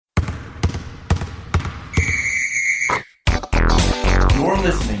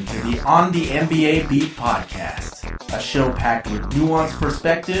listening to the On the NBA Beat podcast, a show packed with nuanced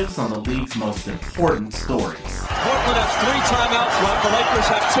perspectives on the league's most important stories. Portland has 3 timeouts left. The Lakers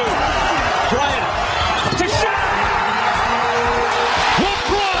have 2. Bryant to shot!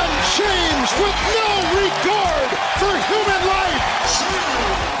 LeBron James with no regard for human life.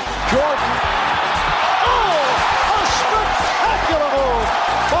 Jordan. Oh, a spectacular move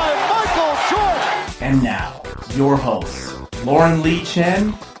by Michael Jordan. And now, your hosts, Lauren Lee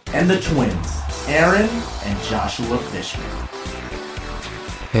Chen and the twins, Aaron and Joshua Fishman.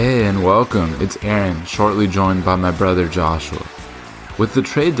 Hey and welcome, it's Aaron, shortly joined by my brother Joshua. With the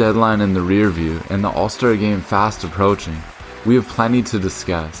trade deadline in the rear view and the All-Star game fast approaching, we have plenty to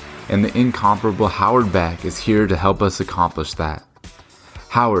discuss, and the incomparable Howard Beck is here to help us accomplish that.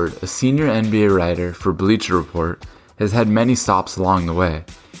 Howard, a senior NBA writer for Bleacher Report, has had many stops along the way,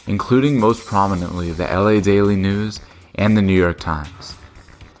 including most prominently the LA Daily News and the New York Times.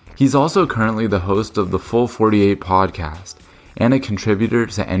 He's also currently the host of the Full 48 podcast and a contributor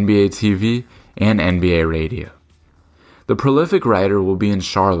to NBA TV and NBA Radio. The prolific writer will be in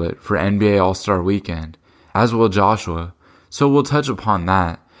Charlotte for NBA All-Star Weekend, as will Joshua, so we'll touch upon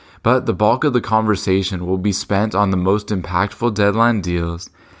that, but the bulk of the conversation will be spent on the most impactful deadline deals,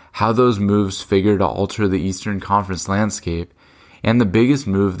 how those moves figure to alter the Eastern Conference landscape, and the biggest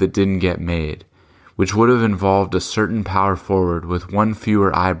move that didn't get made, which would have involved a certain power forward with one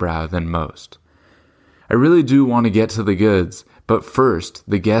fewer eyebrow than most. I really do want to get to the goods, but first,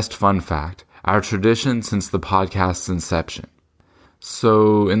 the guest fun fact, our tradition since the podcast's inception.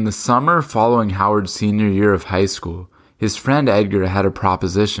 So, in the summer following Howard's senior year of high school, his friend Edgar had a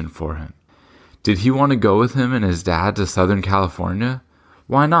proposition for him. Did he want to go with him and his dad to Southern California?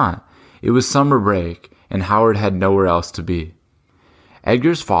 Why not? It was summer break, and Howard had nowhere else to be.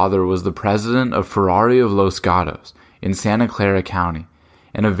 Edgar's father was the president of Ferrari of Los Gatos in Santa Clara County,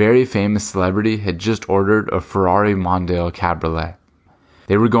 and a very famous celebrity had just ordered a Ferrari Mondeo Cabriolet.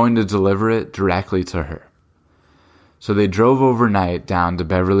 They were going to deliver it directly to her. So they drove overnight down to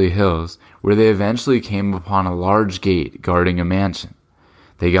Beverly Hills, where they eventually came upon a large gate guarding a mansion.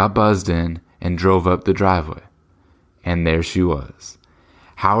 They got buzzed in and drove up the driveway. And there she was.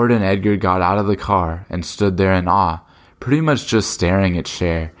 Howard and Edgar got out of the car and stood there in awe, pretty much just staring at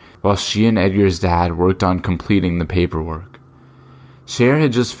Cher, while she and Edgar's dad worked on completing the paperwork. Cher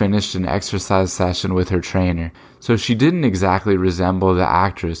had just finished an exercise session with her trainer, so she didn't exactly resemble the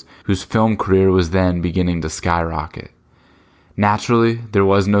actress whose film career was then beginning to skyrocket. Naturally, there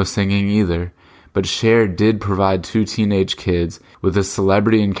was no singing either, but Cher did provide 2 teenage kids with a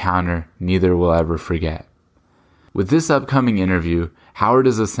celebrity encounter neither will ever forget. With this upcoming interview, Howard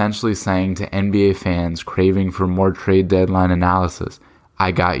is essentially saying to NBA fans craving for more trade deadline analysis,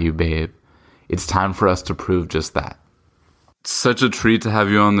 I got you, babe. It's time for us to prove just that. It's such a treat to have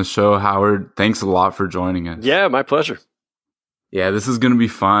you on the show, Howard. Thanks a lot for joining us. Yeah, my pleasure. Yeah, this is going to be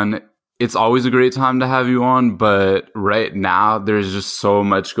fun. It's always a great time to have you on, but right now there's just so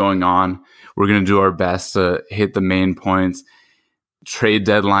much going on. We're going to do our best to hit the main points. Trade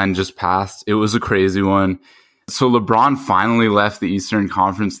deadline just passed. It was a crazy one. So LeBron finally left the Eastern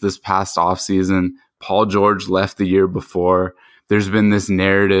Conference this past offseason. Paul George left the year before. There's been this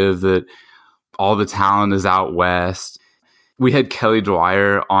narrative that all the talent is out west. We had Kelly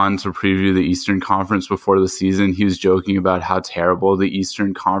Dwyer on to preview the Eastern Conference before the season. He was joking about how terrible the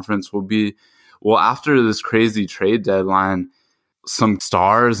Eastern Conference will be. Well, after this crazy trade deadline, some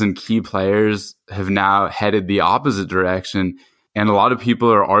stars and key players have now headed the opposite direction. And a lot of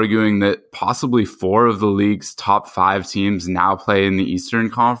people are arguing that possibly 4 of the league's top 5 teams now play in the Eastern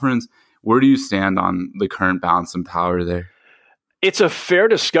Conference. Where do you stand on the current balance and power there? It's a fair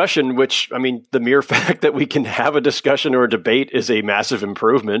discussion, which, I mean, the mere fact that we can have a discussion or a debate is a massive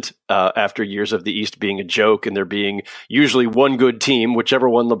improvement after years of the East being a joke and there being usually one good team, whichever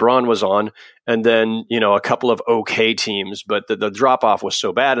one LeBron was on, and then, a couple of okay teams. But the drop-off was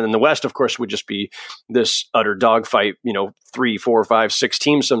so bad. And then the West, of course, would just be this utter dogfight, 3, 4, 5, 6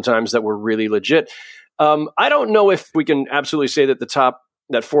 teams sometimes that were really legit. I don't know if we can absolutely say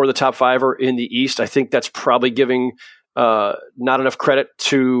that 4 of the top 5 are in the East. I think that's probably giving not enough credit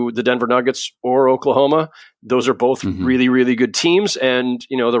to the Denver Nuggets or Oklahoma. Those are both really, really good teams. And,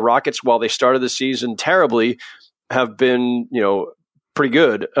 the Rockets, while they started the season terribly, have been, pretty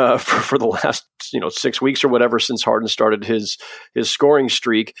good for the last, 6 weeks or whatever since Harden started his scoring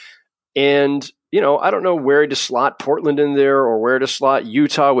streak. And, I don't know where to slot Portland in there or where to slot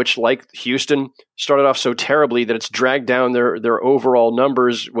Utah, which, like Houston, started off so terribly that it's dragged down their overall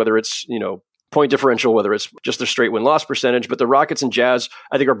numbers, whether it's, point differential, whether it's just their straight win-loss percentage. But the Rockets and Jazz,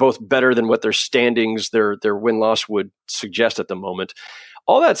 I think, are both better than what their standings, their win-loss would suggest at the moment.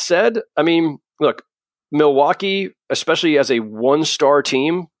 All that said, I mean, look, Milwaukee, especially as a one-star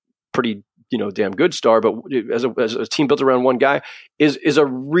team, pretty damn good star, but as a team built around one guy, is a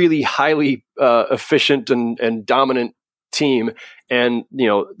really highly efficient and dominant team. And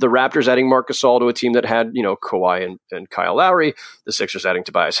the Raptors adding Marc Gasol to a team that had Kawhi and Kyle Lowry, the Sixers adding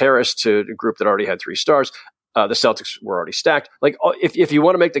Tobias Harris to a group that already had 3 stars. The Celtics were already stacked. Like, if you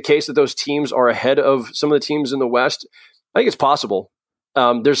want to make the case that those teams are ahead of some of the teams in the West, I think it's possible.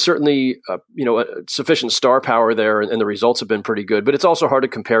 There's certainly, a sufficient star power there, and the results have been pretty good. But it's also hard to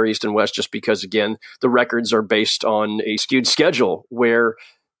compare East and West just because, again, the records are based on a skewed schedule where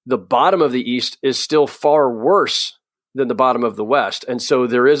the bottom of the East is still far worse than the bottom of the West. And so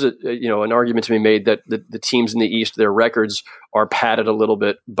there is an argument to be made that the teams in the East, their records are padded a little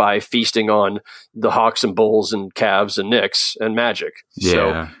bit by feasting on the Hawks and Bulls and Cavs and Knicks and Magic. Yeah.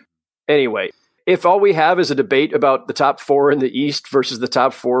 So anyway, if all we have is a debate about the top 4 in the East versus the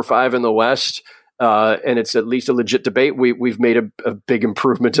top 4 or 5 in the West, and it's at least a legit debate, we've made a big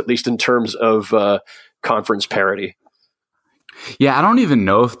improvement, at least in terms of conference parity. Yeah, I don't even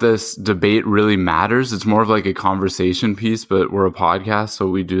know if this debate really matters. It's more of like a conversation piece, but we're a podcast, so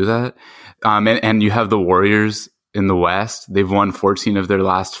we do that. And you have the Warriors in the West. They've won 14 of their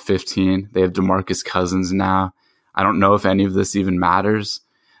last 15. They have DeMarcus Cousins now. I don't know if any of this even matters,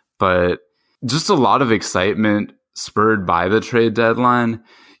 but just a lot of excitement spurred by the trade deadline.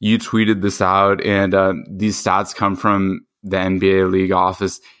 You tweeted this out, and these stats come from the NBA League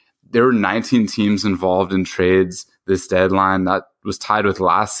office. There were 19 teams involved in trades this deadline. That was tied with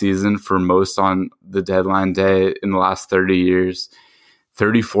last season for most on the deadline day in the last 30 years.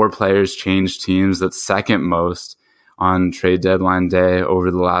 34 players changed teams. That's second most on trade deadline day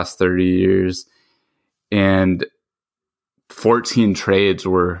over the last 30 years. And 14 trades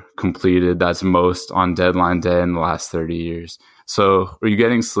were completed. That's most on deadline day in the last 30 years. So are you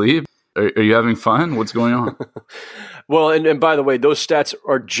getting sleep? Are you having fun? What's going on? Well, and by the way, those stats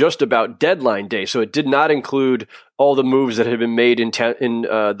are just about deadline day. So it did not include all the moves that had been made in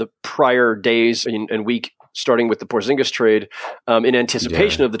the prior days and week, starting with the Porzingis trade in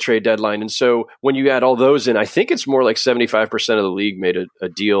anticipation of the trade deadline. And so when you add all those in, I think it's more like 75% of the league made a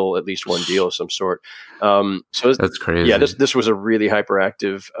deal, at least one deal of some sort. So that's crazy. Yeah, this was a really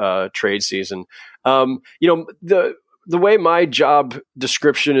hyperactive trade season. The way my job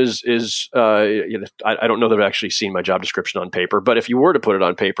description is I don't know that I've actually seen my job description on paper, but if you were to put it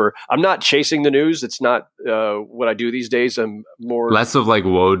on paper, I'm not chasing the news. It's not what I do these days. I'm more less of like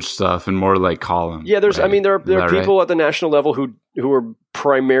Woj stuff and more like column. Yeah, there are people right? at the national level who are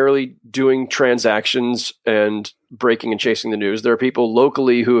primarily doing transactions and breaking and chasing the news. There are people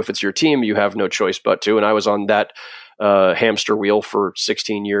locally who, if it's your team, you have no choice but to. And I was on that hamster wheel for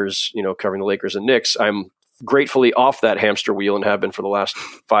 16 years, covering the Lakers and Knicks. I'm gratefully off that hamster wheel and have been for the last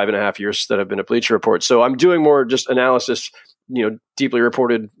 5.5 years that I've been at Bleacher Report. So I'm doing more just analysis, deeply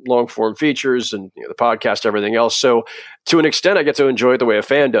reported long form features and the podcast, everything else. So to an extent, I get to enjoy it the way a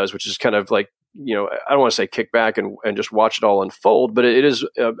fan does, which is kind of like, I don't want to say kick back and just watch it all unfold, but it is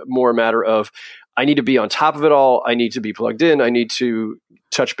more a matter of, I need to be on top of it all. I need to be plugged in. I need to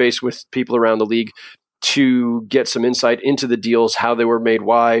touch base with people around the league to get some insight into the deals, how they were made,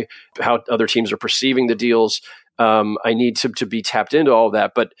 why, how other teams are perceiving the deals. I need to be tapped into all of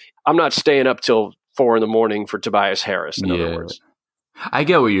that, but I'm not staying up till 4 a.m. for Tobias Harris, in other words. I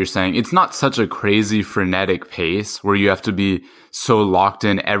get what you're saying. It's not such a crazy frenetic pace where you have to be so locked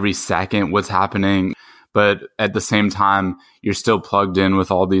in every second what's happening, but at the same time, you're still plugged in with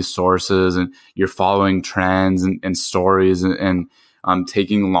all these sources and you're following trends and stories and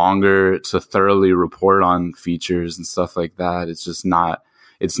taking longer to thoroughly report on features and stuff like that. It's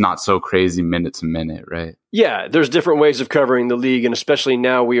not so crazy minute to minute, right? Yeah, there's different ways of covering the league, and especially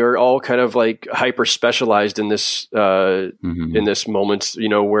now we are all kind of like hyper specialized in this in this moment,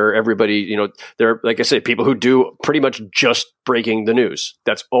 where everybody, there are, like I said, people who do pretty much just breaking the news.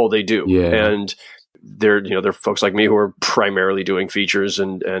 That's all they do. Yeah. And there are folks like me who are primarily doing features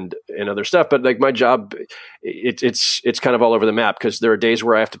and other stuff. But like my job, it's kind of all over the map because there are days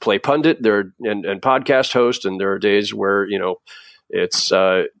where I have to play pundit and podcast host, and there are days where it's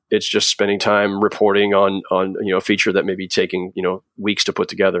just spending time reporting on a feature that may be taking weeks to put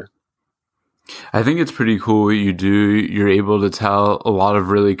together. I think it's pretty cool what you do. You're able to tell a lot of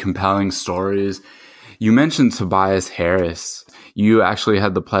really compelling stories. You mentioned Tobias Harris. You actually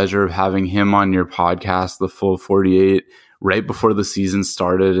had the pleasure of having him on your podcast, The Full 48, right before the season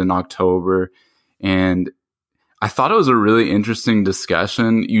started in October. And I thought it was a really interesting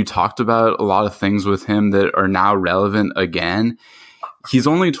discussion. You talked about a lot of things with him that are now relevant again. He's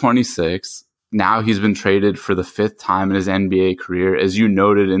only 26. now he's been traded for the 5th time in his NBA career. As you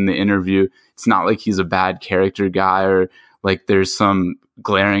noted in the interview, it's not like he's a bad character guy or like there's some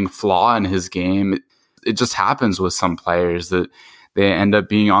glaring flaw in his game. It just happens with some players that they end up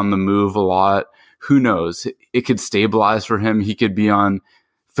being on the move a lot. Who knows? It could stabilize for him. He could be on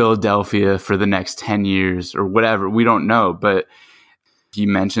Philadelphia for the next 10 years or whatever. We don't know. But he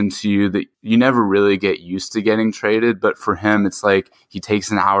mentioned to you that you never really get used to getting traded. But for him, it's like he takes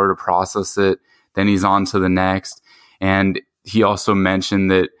an hour to process it. Then he's on to the next. And he also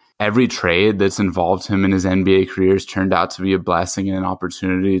mentioned that every trade that's involved him in his NBA career has turned out to be a blessing and an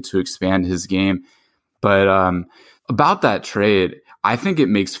opportunity to expand his game. But about that trade, I think it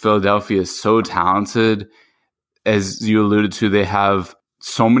makes Philadelphia so talented. As you alluded to, they have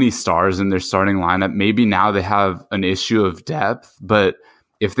so many stars in their starting lineup. Maybe now they have an issue of depth, but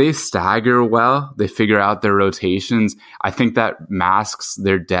if they stagger well, they figure out their rotations. I think that masks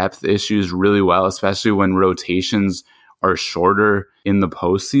their depth issues really well, especially when rotations are shorter in the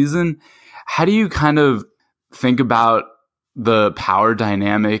postseason. How do you kind of think about the power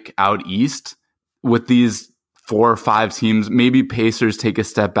dynamic out east with these 4 or 5 teams? Maybe Pacers take a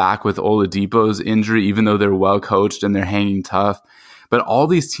step back with Oladipo's injury, even though they're well coached and they're hanging tough. But all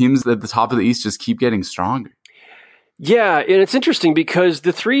these teams at the top of the East just keep getting stronger. Yeah, and it's interesting because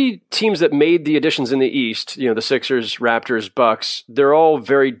the 3 teams that made the additions in the East, the Sixers, Raptors, Bucks, they're all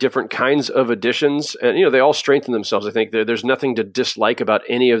very different kinds of additions. And, they all strengthen themselves. I think there's nothing to dislike about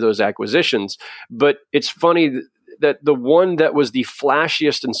any of those acquisitions. But it's funny that the one that was the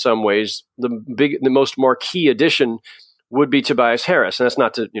flashiest in some ways, the most marquee addition would be Tobias Harris. And that's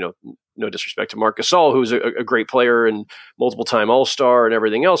not to, no disrespect to Marc Gasol, who's a great player and multiple-time All-Star and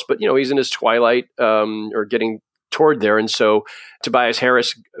everything else. But, he's in his twilight or getting toward there. And so Tobias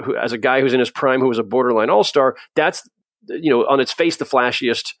Harris, who, as a guy who's in his prime, who was a borderline All-Star, that's, on its face, the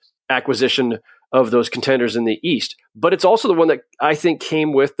flashiest acquisition of those contenders in the East. But it's also the one that I think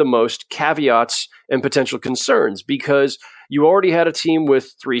came with the most caveats and potential concerns, because you already had a team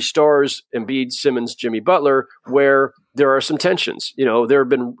with 3 stars, Embiid, Simmons, Jimmy Butler, where there are some tensions. There have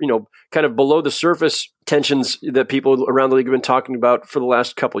been, kind of below the surface tensions that people around the league have been talking about for the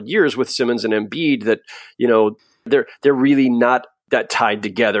last couple of years with Simmons and Embiid that, they're really not that tied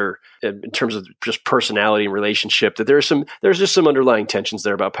together in terms of just personality and relationship, that there's just some underlying tensions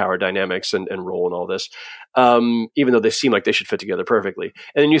there about power dynamics and role and all this, even though they seem like they should fit together perfectly.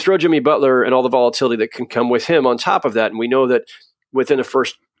 And then you throw Jimmy Butler and all the volatility that can come with him on top of that. And we know that within the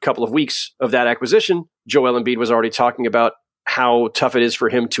first couple of weeks of that acquisition, Joel Embiid was already talking about how tough it is for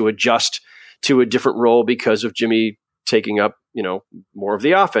him to adjust to a different role because of Jimmy taking up, more of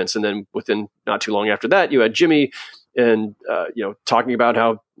the offense. And then within not too long after that, you had Jimmy and, talking about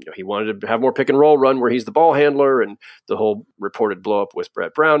how, he wanted to have more pick and roll run where he's the ball handler and the whole reported blow up with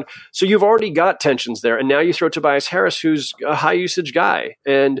Brett Brown. So you've already got tensions there. And now you throw Tobias Harris, who's a high usage guy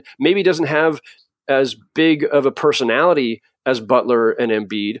and maybe doesn't have as big of a personality as Butler and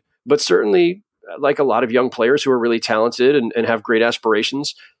Embiid, but certainly like a lot of young players who are really talented and have great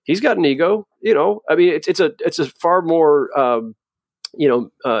aspirations. He's got an ego, it's a far more,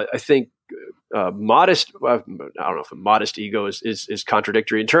 I think, modest. I don't know if a modest ego is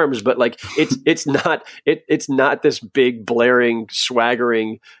contradictory in terms, but like it's not this big blaring,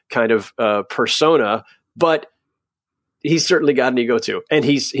 swaggering kind of persona, but he's certainly got an ego too, and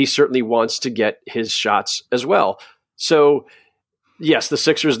he certainly wants to get his shots as well. So yes, the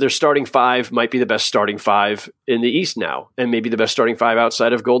Sixers, their starting 5 might be the best starting 5 in the East now, and maybe the best starting 5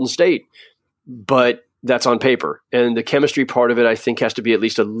 outside of Golden State, but that's on paper. And the chemistry part of it, I think, has to be at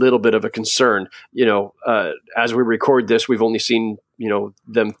least a little bit of a concern. As we record this, we've only seen,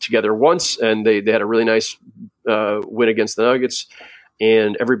 them together once, and they had a really nice win against the Nuggets,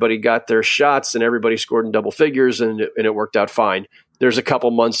 and everybody got their shots and everybody scored in double figures, and it worked out fine. There's a couple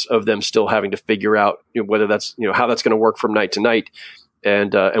months of them still having to figure out whether that's, how that's going to work from night to night.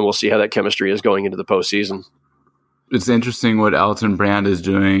 And we'll see how that chemistry is going into the postseason. It's interesting what Elton Brand is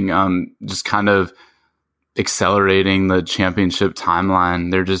doing, just kind of accelerating the championship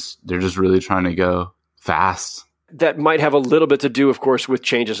timeline. They're just really trying to go fast. That might have a little bit to do, of course, with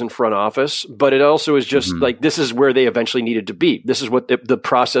changes in front office, but it also is just like, this is where they eventually needed to be. This is what the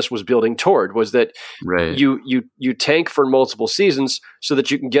process was building toward, was that right. You tank for multiple seasons so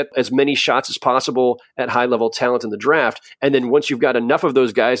that you can get as many shots as possible at high level talent in the draft. And then once you've got enough of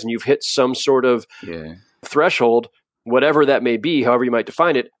those guys and you've hit some sort of threshold, whatever that may be, however you might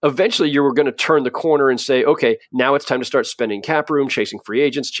define it, eventually you're going to turn the corner and say, okay, now it's time to start spending cap room, chasing free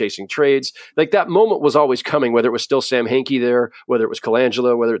agents, chasing trades. Like that moment was always coming, whether it was still Sam Hinkie there, whether it was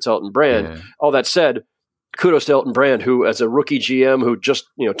Colangelo, whether it's Elton Brand. Yeah. All that said, kudos to Elton Brand, who as a rookie GM who just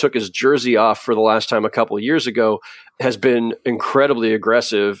took his jersey off for the last time a couple of years ago, has been incredibly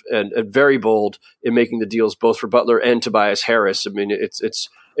aggressive and very bold in making the deals both for Butler and Tobias Harris. I mean,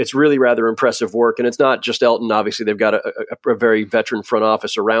 it's really rather impressive work, and it's not just Elton. Obviously, they've got a very veteran front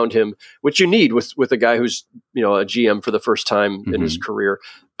office around him, which you need with a guy who's a GM for the first time in his career.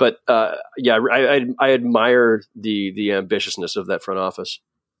 But I admire the ambitiousness of that front office.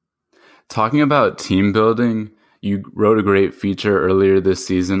 Talking about team building, you wrote a great feature earlier this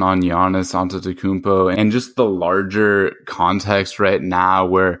season on Giannis Antetokounmpo and just the larger context right now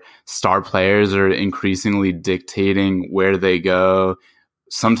where star players are increasingly dictating where they go,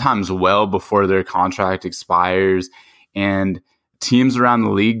 sometimes well before their contract expires. And teams around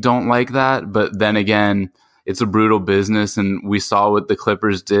the league don't like that. But then again, it's a brutal business. And we saw what the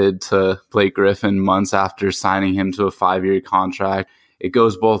Clippers did to Blake Griffin months after signing him to a 5-year contract. It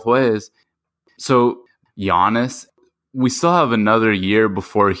goes both ways. So Giannis, we still have another year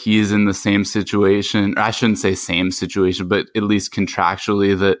before he's in the same situation. Or I shouldn't say same situation, but at least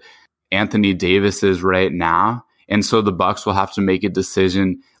contractually that Anthony Davis is right now. And so the Bucks will have to make a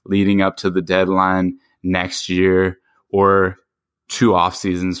decision leading up to the deadline next year or 2 off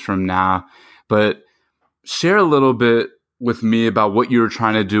seasons from now. But share a little bit with me about what you were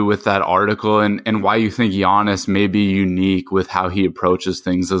trying to do with that article and why you think Giannis may be unique with how he approaches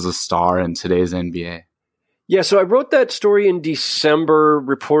things as a star in today's NBA. Yeah, so I wrote that story in December,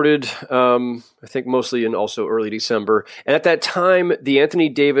 reported, I think mostly in also early December. And at that time, the Anthony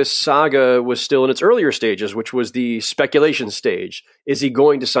Davis saga was still in its earlier stages, which was the speculation stage. Is he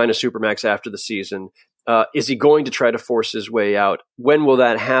going to sign a Supermax after the season? Is he going to try to force his way out? When will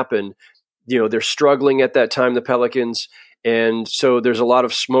that happen? They're struggling at that time, the Pelicans. And so there's a lot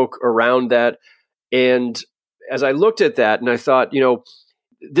of smoke around that. And as I looked at that and I thought,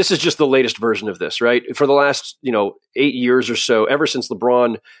 this is just the latest version of this, right? For the last, 8 years or so, ever since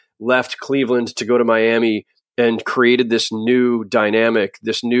LeBron left Cleveland to go to Miami and created this new dynamic,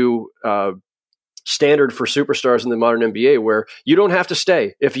 this new standard for superstars in the modern NBA, where you don't have to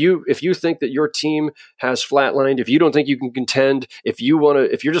stay. If you think that your team has flatlined, if you don't think you can contend, if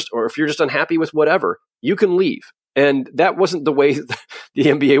you're just unhappy with whatever, you can leave. And that wasn't the way the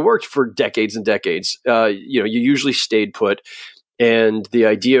NBA worked for decades and decades. You usually stayed put. And the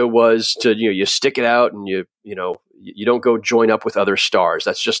idea was to, you stick it out and you don't go join up with other stars.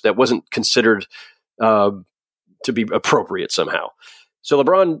 That wasn't considered to be appropriate somehow. So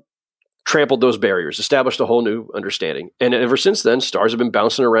LeBron trampled those barriers, established a whole new understanding. And ever since then, stars have been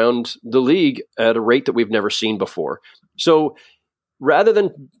bouncing around the league at a rate that we've never seen before. So rather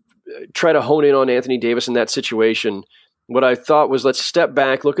than try to hone in on Anthony Davis in that situation, what I thought was, let's step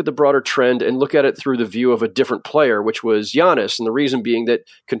back, look at the broader trend, and look at it through the view of a different player, which was Giannis. And the reason being that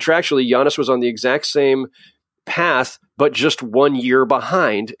contractually, Giannis was on the exact same path, but just 1 year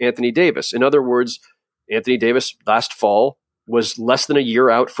behind Anthony Davis. In other words, Anthony Davis last fall was less than a year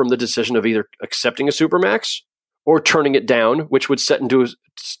out from the decision of either accepting a Supermax or turning it down, which would set into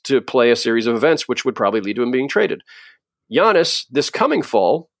to play a series of events, which would probably lead to him being traded. Giannis, this coming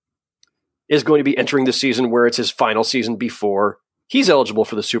fall, is going to be entering the season where it's his final season before he's eligible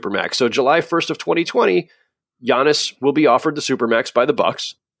for the Supermax. So July 1st of 2020, Giannis will be offered the Supermax by the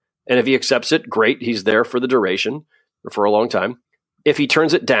Bucks. And if he accepts it, great. He's there for the duration or for a long time. If he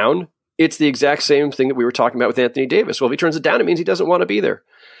turns it down, it's the exact same thing that we were talking about with Anthony Davis. Well, if he turns it down, it means he doesn't want to be there.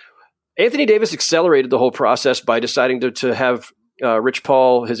 Anthony Davis accelerated the whole process by deciding to have Rich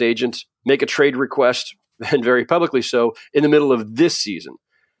Paul, his agent, make a trade request, and very publicly so, in the middle of this season.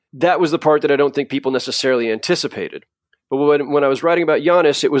 That was the part that I don't think people necessarily anticipated. But when I was writing about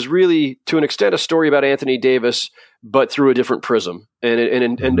Giannis, it was really, to an extent, a story about Anthony Davis, but through a different prism,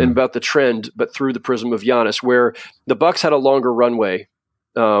 and about the trend, but through the prism of Giannis, where the Bucks had a longer runway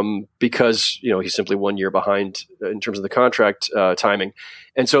because he's simply 1 year behind in terms of the contract timing,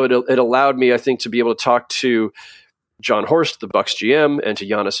 and so it allowed me, I think, to be able to talk to John Horst, the Bucks GM, and to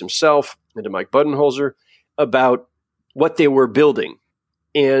Giannis himself, and to Mike Budenholzer about what they were building.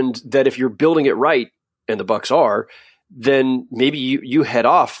 And that if you're building it right, and the Bucks are, then maybe you head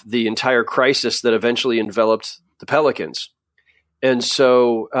off the entire crisis that eventually enveloped the Pelicans. And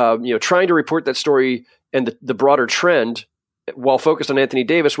so, trying to report that story and the broader trend while focused on Anthony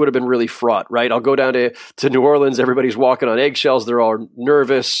Davis would have been really fraught, right? I'll go down to New Orleans. Everybody's walking on eggshells. They're all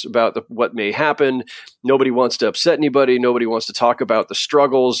nervous about what may happen. Nobody wants to upset anybody. Nobody wants to talk about the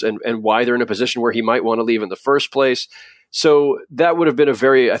struggles and why they're in a position where he might want to leave in the first place. So that would have been a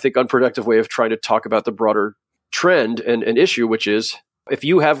very, I think, unproductive way of trying to talk about the broader trend and an issue, which is if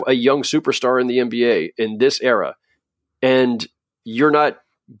you have a young superstar in the NBA in this era and you're not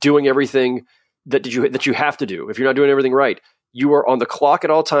doing everything that you have to do. If you're not doing everything right, you are on the clock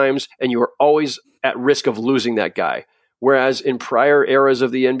at all times, and you are always at risk of losing that guy. Whereas in prior eras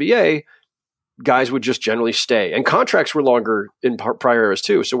of the NBA, guys would just generally stay. And contracts were longer in prior eras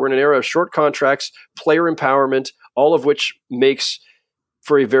too. So we're in an era of short contracts, player empowerment, all of which makes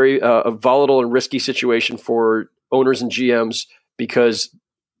for a very a volatile and risky situation for owners and GMs, because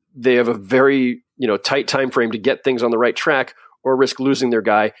they have a very tight time frame to get things on the right track or risk losing their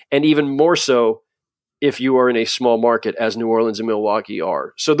guy. And even more so if you are in a small market, as New Orleans and Milwaukee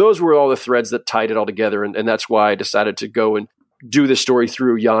are. So those were all the threads that tied it all together. And that's why I decided to go and do this story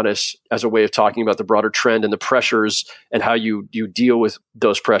through Giannis as a way of talking about the broader trend and the pressures and how you deal with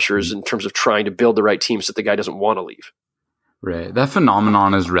those pressures in terms of trying to build the right team so that the guy doesn't want to leave. Right. That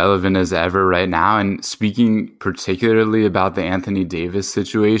phenomenon is relevant as ever right now. And speaking particularly about the Anthony Davis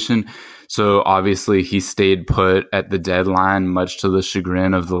situation, so obviously he stayed put at the deadline, much to the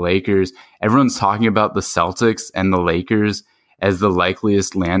chagrin of the Lakers. Everyone's talking about the Celtics and the Lakers as the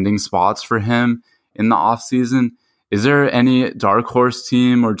likeliest landing spots for him in the offseason. Is there any dark horse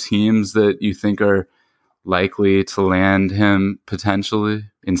team or teams that you think are likely to land him potentially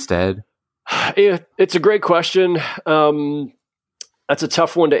instead? It's a great question. That's a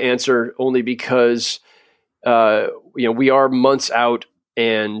tough one to answer, only because we are months out,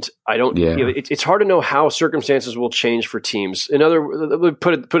 and I don't. Yeah. It's hard to know how circumstances will change for teams.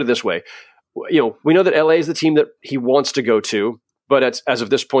 Put it this way. We know that LA is the team that he wants to go to, but as of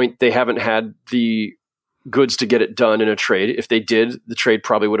this point, they haven't had the goods to get it done in a trade. If they did, the trade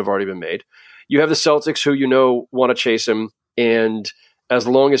probably would have already been made. You have the Celtics, who want to chase him, and as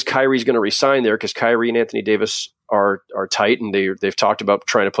long as Kyrie's going to resign there, because Kyrie and Anthony Davis are tight, and they've talked about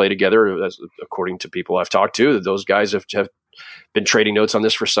trying to play together, as according to people I've talked to. Those guys have been trading notes on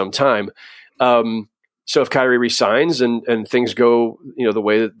this for some time. So if Kyrie resigns and things go the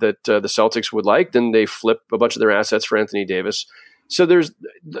way that the Celtics would like, then they flip a bunch of their assets for Anthony Davis. So there's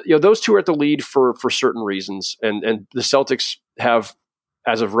those two are at the lead for certain reasons, and the Celtics have,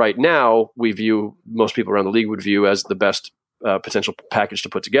 as of right now, most people around the league would view as the best potential package to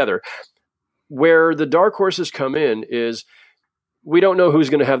put together. Where the dark horses come in is we don't know who's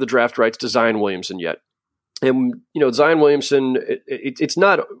going to have the draft rights to Zion Williamson yet. And, Zion Williamson, it's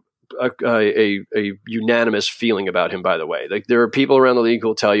not a unanimous feeling about him, by the way. Like, there are people around the league who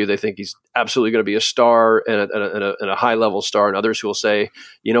will tell you they think he's absolutely going to be a star and a high-level star, and others who will say,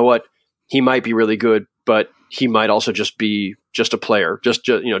 you know what, he might be really good, but he might also just be just a player, just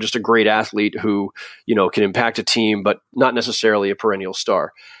a great athlete who, can impact a team, but not necessarily a perennial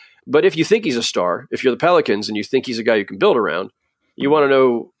star. But if you think he's a star, if you're the Pelicans and you think he's a guy you can build around, you want to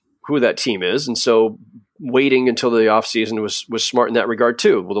know who that team is. And so waiting until the offseason was smart in that regard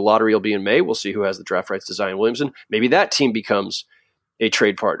too. Well, the lottery will be in May. We'll see who has the draft rights to Zion Williamson. Maybe that team becomes a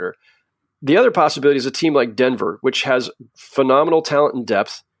trade partner. The other possibility is a team like Denver, which has phenomenal talent and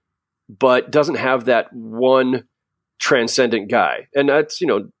depth, but doesn't have that one transcendent guy. And that's,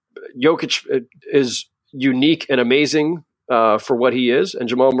 Jokic is unique and amazing for what he is, and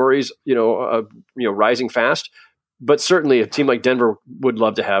Jamal Murray's, rising fast. But certainly a team like Denver would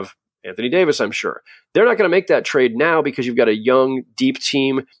love to have Anthony Davis, I'm sure. They're not going to make that trade now because you've got a young, deep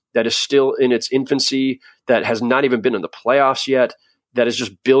team that is still in its infancy, that has not even been in the playoffs yet, that is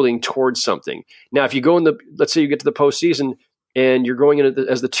just building towards something. Now, if you go let's say you get to the postseason and you're going in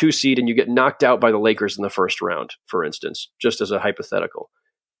as the 2 seed and you get knocked out by the Lakers in the first round, for instance, just as a hypothetical,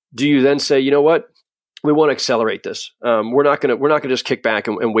 do you then say, you know what? We want to accelerate this. We're not going to just kick back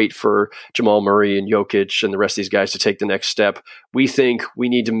and wait for Jamal Murray and Jokic and the rest of these guys to take the next step. We think we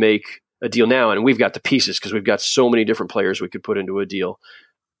need to make a deal now, and we've got the pieces because we've got so many different players we could put into a deal.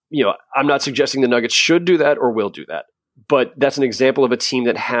 I'm not suggesting the Nuggets should do that or will do that, but that's an example of a team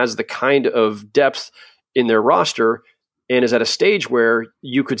that has the kind of depth in their roster and is at a stage where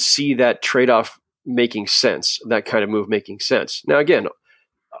you could see that trade-off making sense, that kind of move making sense. Now, again,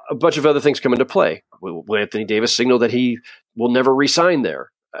 a bunch of other things come into play. Will Anthony Davis signal that he will never re-sign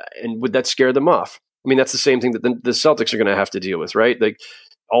there? And would that scare them off? I mean, that's the same thing that the Celtics are going to have to deal with, right? Like,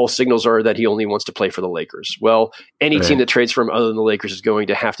 all signals are that he only wants to play for the Lakers. Well, any team that trades for him other than the Lakers is going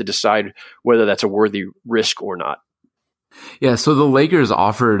to have to decide whether that's a worthy risk or not. Yeah, so the Lakers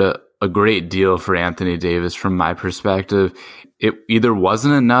offered a great deal for Anthony Davis from my perspective. It either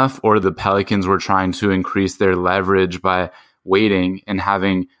wasn't enough or the Pelicans were trying to increase their leverage by waiting and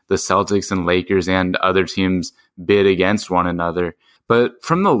having the Celtics and Lakers and other teams bid against one another. But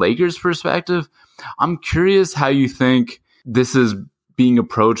from the Lakers' perspective, I'm curious how you think this is being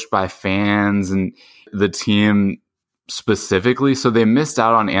approached by fans and the team specifically. So they missed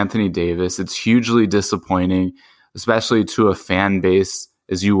out on Anthony Davis. It's hugely disappointing, especially to a fan base,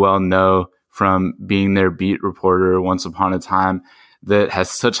 as you well know, from being their beat reporter once upon a time that has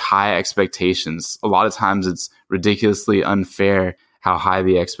such high expectations. A lot of times it's ridiculously unfair how high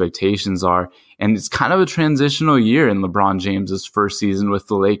the expectations are. And it's kind of a transitional year in LeBron James's first season with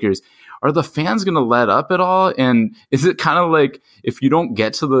the Lakers. Are the fans going to let up at all? And is it kind of like if you don't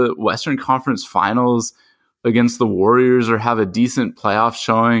get to the Western Conference Finals against the Warriors or have a decent playoff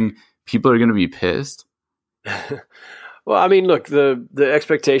showing, people are going to be pissed? Well, I mean, look, the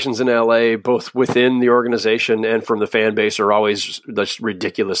expectations in LA, both within the organization and from the fan base, are always just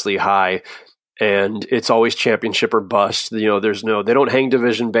ridiculously high. And it's always championship or bust. They don't hang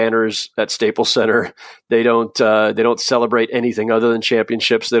division banners at Staples Center. They don't celebrate anything other than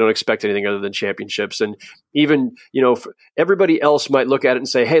championships. They don't expect anything other than championships. And even, everybody else might look at it and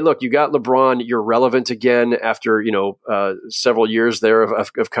say, hey, look, you got LeBron, you're relevant again after, several years there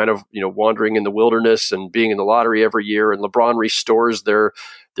of kind of, wandering in the wilderness and being in the lottery every year. And LeBron restores their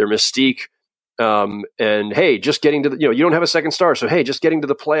mystique. And hey, just getting to you don't have a second star. So, hey, just getting to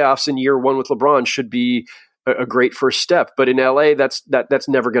the playoffs in year one with LeBron should be a great first step. But in LA, that's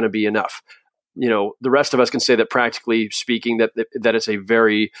never going to be enough. The rest of us can say that practically speaking, that it's a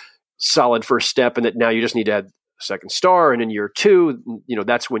very solid first step and that now you just need to add a second star. And in year two,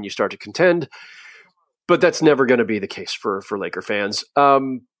 that's when you start to contend. But that's never going to be the case for Laker fans.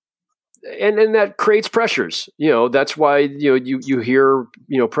 And that creates pressures. That's why you hear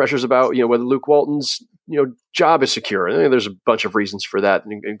pressures about whether Luke Walton's job is secure. And there's a bunch of reasons for that,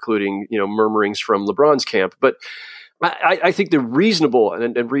 including murmurings from LeBron's camp. But I think the reasonable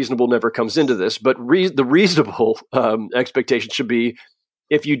and reasonable never comes into this, but the reasonable expectation should be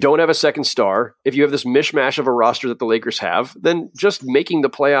if you don't have a second star, if you have this mishmash of a roster that the Lakers have, then just making the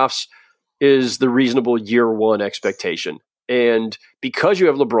playoffs is the reasonable year one expectation. And because you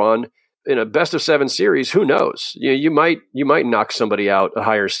have LeBron in a best of 7 series, who knows? You might knock somebody out a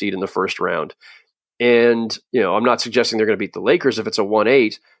higher seed in the first round. And, I'm not suggesting they're going to beat the Lakers if it's a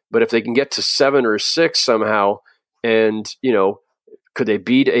 1-8, but if they can get to 7 or 6 somehow, and, could they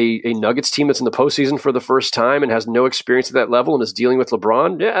beat a Nuggets team that's in the postseason for the first time and has no experience at that level and is dealing with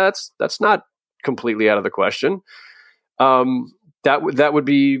LeBron? Yeah, that's not completely out of the question. That would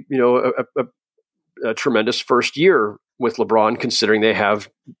be, a tremendous first year with LeBron, considering they have,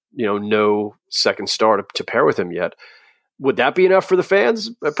 no second star to pair with him yet. Would that be enough for the fans?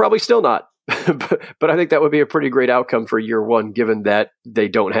 Probably still not. But I think that would be a pretty great outcome for year one, given that they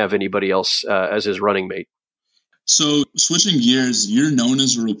don't have anybody else as his running mate. So switching gears, you're known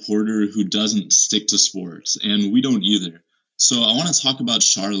as a reporter who doesn't stick to sports, and we don't either. So I want to talk about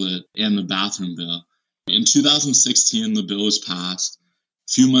Charlotte and the bathroom bill. In 2016, the bill was passed.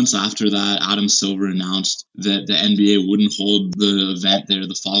 A few months after that, Adam Silver announced that the NBA wouldn't hold the event there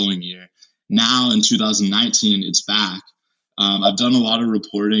the following year. Now, in 2019, it's back. I've done a lot of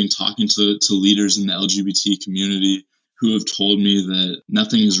reporting, talking to leaders in the LGBT community who have told me that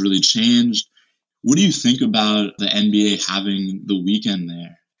nothing has really changed. What do you think about the NBA having the weekend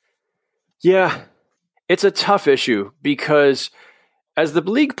there? Yeah, it's a tough issue because, as the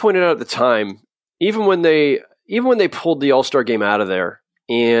league pointed out at the time, even when they pulled the All-Star game out of there,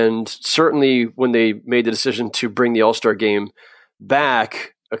 and certainly when they made the decision to bring the All-Star game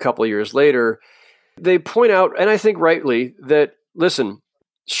back a couple of years later, they point out, and I think rightly, that, listen,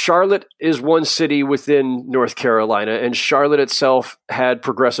 Charlotte is one city within North Carolina, and Charlotte itself had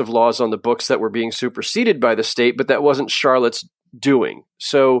progressive laws on the books that were being superseded by the state, but that wasn't Charlotte's doing.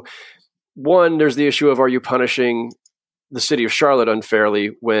 So, one, there's the issue of, are you punishing the city of Charlotte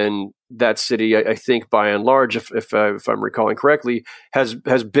unfairly when that city, I think by and large, if I'm recalling correctly, has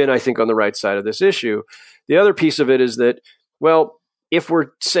been, I think, on the right side of this issue. The other piece of it is that, well, if we're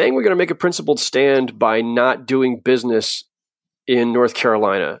saying we're going to make a principled stand by not doing business in North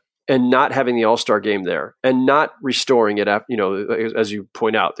Carolina and not having the All-Star game there and not restoring it, as you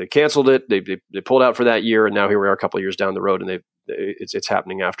point out, they canceled it, they pulled out for that year, and now here we are a couple of years down the road, and it's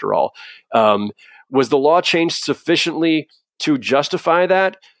happening after all. Was the law changed sufficiently to justify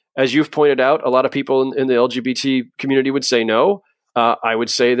that? As you've pointed out, a lot of people in the LGBT community would say no. I would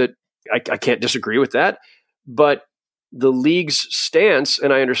say that I can't disagree with that, but the league's stance,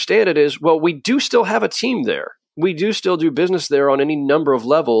 and I understand it, is, well, we do still have a team there. We do still do business there on any number of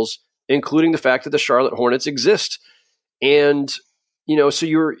levels, including the fact that the Charlotte Hornets exist. And, so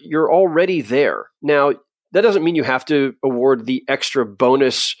you're already there. Now, that doesn't mean you have to award the extra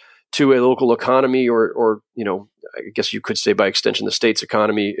bonus to a local economy or I guess you could say by extension the state's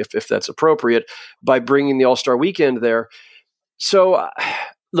economy, if that's appropriate, by bringing the All-Star weekend there. So,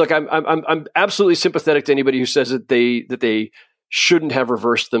 look, I'm absolutely sympathetic to anybody who says that they shouldn't have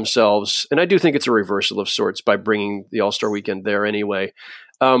reversed themselves, and I do think it's a reversal of sorts by bringing the All-Star weekend there anyway.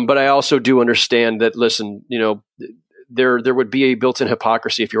 But I also do understand that, listen, there would be a built-in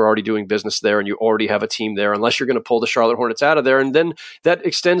hypocrisy if you're already doing business there and you already have a team there, unless you're going to pull the Charlotte Hornets out of there. And then that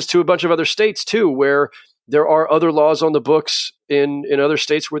extends to a bunch of other states too, where there are other laws on the books in other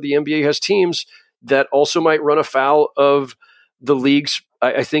states where the NBA has teams that also might run afoul of the league's,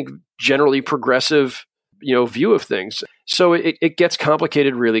 I think, generally progressive, view of things. So it gets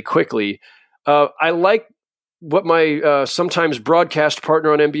complicated really quickly. I like what my sometimes broadcast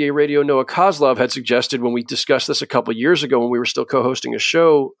partner on NBA radio, Noah Kozlov, had suggested when we discussed this a couple of years ago when we were still co-hosting a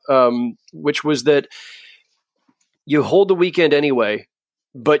show, which was that you hold the weekend anyway,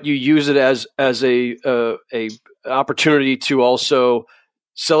 but you use it as a opportunity to also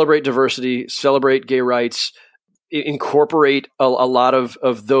celebrate diversity, celebrate gay rights, incorporate a lot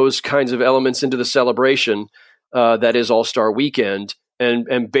of those kinds of elements into the celebration that is All-Star Weekend,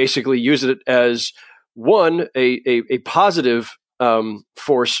 and basically use it as one, a positive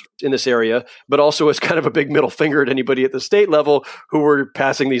force in this area, but also as kind of a big middle finger at anybody at the state level who were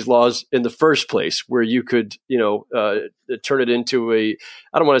passing these laws in the first place, where you could, turn it into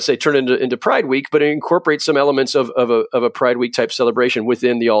I don't want to say turn it into Pride Week, but incorporate some elements of a Pride Week type celebration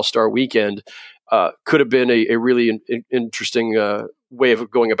within the All-Star Weekend. Could have been a really interesting way of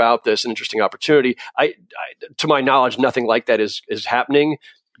going about this, an interesting opportunity. I to my knowledge, nothing like that is happening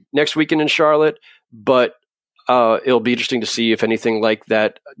next weekend in Charlotte, but it'll be interesting to see if anything like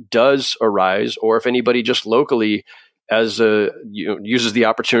that does arise, or if anybody just locally uses the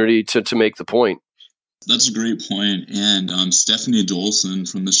opportunity to make the point. That's a great point. And Stephanie Dolson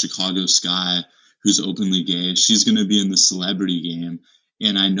from the Chicago Sky, who's openly gay, she's going to be in the celebrity game.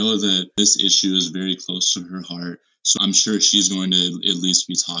 And I know that this issue is very close to her heart, so I'm sure she's going to at least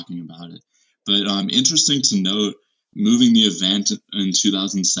be talking about it. But interesting to note, moving the event in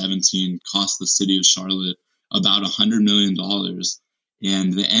 2017 cost the city of Charlotte about $100 million.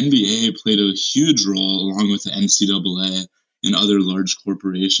 And the NBA played a huge role, along with the NCAA and other large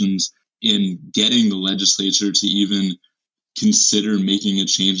corporations, in getting the legislature to even consider making a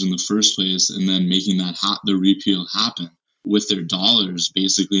change in the first place, and then making that the repeal happen with their dollars,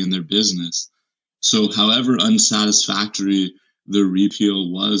 basically, in their business. So however unsatisfactory the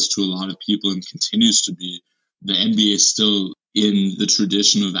repeal was to a lot of people, and continues to be, the NBA still, in the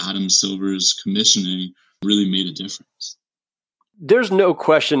tradition of Adam Silver's commissioning, really made a difference. There's no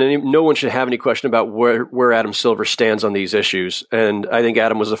question, and no one should have any question about where Adam Silver stands on these issues. And I think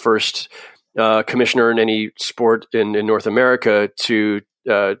Adam was the first commissioner in any sport in North America to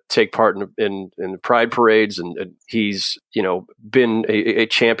take part in pride parades, and he's been a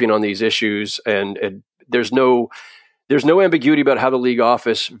champion on these issues. And there's no ambiguity about how the league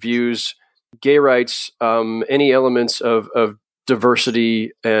office views gay rights, any elements of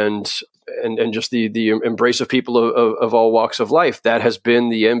diversity, and just the embrace of people of all walks of life. That has been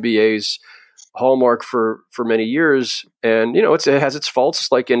the NBA's hallmark for many years. And, it has its faults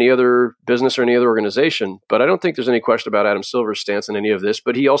like any other business or any other organization. But I don't think there's any question about Adam Silver's stance in any of this.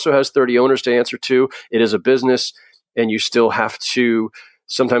 But he also has 30 owners to answer to. It is a business, and you still have to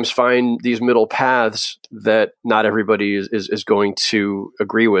sometimes find these middle paths that not everybody is going to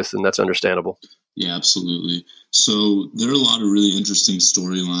agree with, and that's understandable. Yeah, absolutely. So there are a lot of really interesting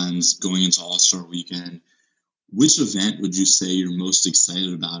storylines going into All-Star Weekend. Which event would you say you're most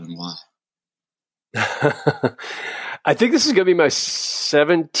excited about, and why? I think this is going to be my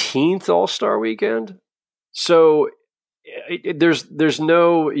 17th All-Star Weekend. So there's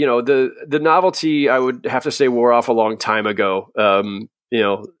no, the novelty, I would have to say, wore off a long time ago.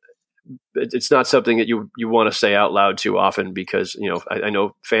 It's not something that you want to say out loud too often, because, I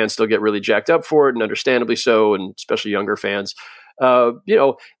know fans still get really jacked up for it, and understandably so, and especially younger fans.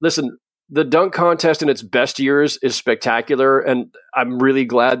 Listen, the dunk contest in its best years is spectacular, and I'm really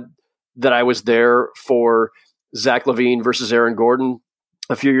glad that I was there for Zach LaVine versus Aaron Gordon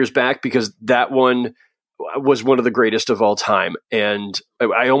a few years back, because that one was one of the greatest of all time. And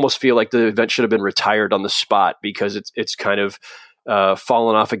I almost feel like the event should have been retired on the spot, because it's kind of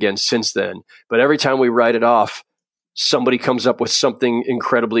fallen off again since then. But every time we write it off, somebody comes up with something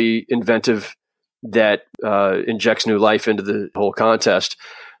incredibly inventive that injects new life into the whole contest.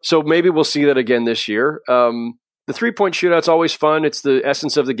 So maybe we'll see that again this year. The 3-point shootout's always fun. It's the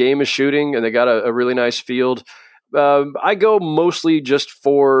essence of the game is shooting, and they got a really nice field. I go mostly just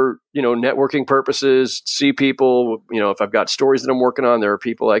for, networking purposes, see people, if I've got stories that I'm working on, there are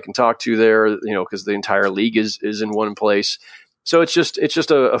people I can talk to there, because the entire league is in one place. So it's just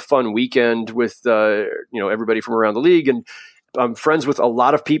a fun weekend with, everybody from around the league. And I'm friends with a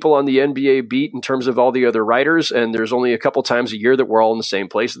lot of people on the NBA beat in terms of all the other writers. And there's only a couple times a year that we're all in the same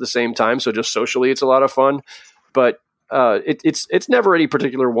place at the same time. So just socially, it's a lot of fun. But it's never any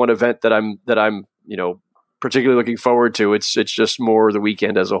particular one event that I'm particularly looking forward to. It's just more the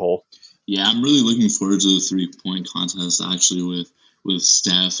weekend as a whole. Yeah, I'm really looking forward to the 3-point contest actually with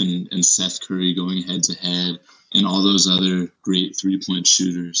Steph and Seth Curry going head to head and all those other great 3-point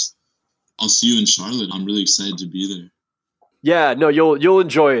shooters. I'll see you in Charlotte. I'm really excited to be there. Yeah, no, you'll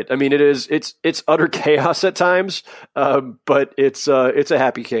enjoy it. I mean, it's utter chaos at times, but it's a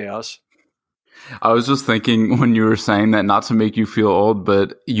happy chaos. I was just thinking when you were saying that, not to make you feel old,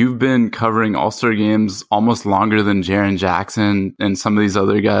 but you've been covering All-Star games almost longer than Jaren Jackson and some of these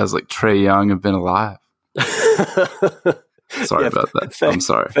other guys like Trae Young have been alive. Sorry about that. I'm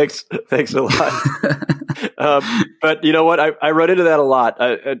sorry. Thanks a lot. But you know what? I run into that a lot.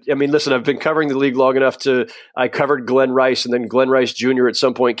 I mean, listen, I've been covering the league long enough I covered Glenn Rice, and then Glenn Rice Jr. at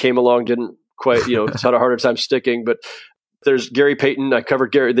some point came along, didn't quite, had a harder time sticking. But there's Gary Payton. I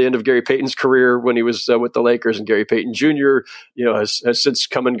covered the end of Gary Payton's career when he was with the Lakers, and Gary Payton Jr., has since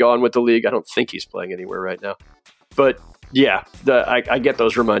come and gone with the league. I don't think he's playing anywhere right now. But yeah, I get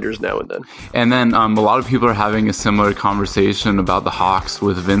those reminders now and then. And then a lot of people are having a similar conversation about the Hawks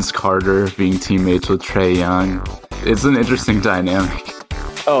with Vince Carter being teammates with Trae Young. It's an interesting dynamic.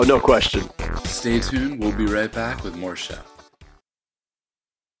 Oh, no question. Stay tuned. We'll be right back with more show.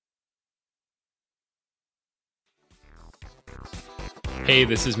 Hey,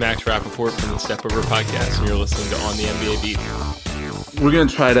 this is Max Rappaport from the Step Over Podcast, and you're listening to On the NBA Beat. We're going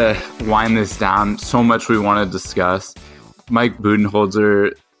to try to wind this down. So much we want to discuss. Mike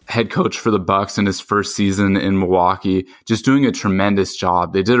Budenholzer, head coach for the Bucks in his first season in Milwaukee, just doing a tremendous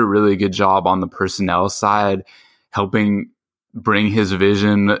job. They did a really good job on the personnel side, helping bring his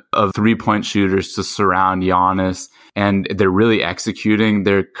vision of 3-point shooters to surround Giannis. And they're really executing.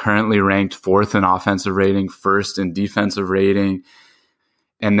 They're currently ranked 4th in offensive rating, 1st in defensive rating.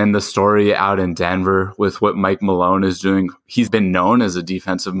 And then the story out in Denver with what Mike Malone is doing. He's been known as a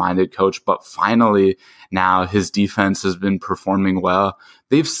defensive-minded coach, but finally now his defense has been performing well.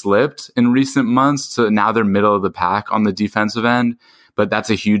 They've slipped in recent months, so now they're middle of the pack on the defensive end, but that's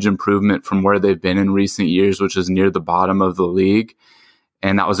a huge improvement from where they've been in recent years, which is near the bottom of the league.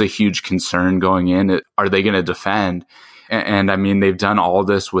 And that was a huge concern going in. Are they going to defend? And I mean, they've done all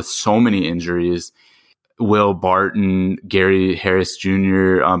this with so many injuries. Will Barton, Gary Harris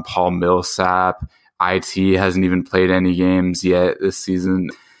Jr., Paul Millsap, IT hasn't even played any games yet this season.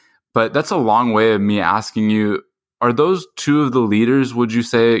 But that's a long way of me asking you, are those two of the leaders, would you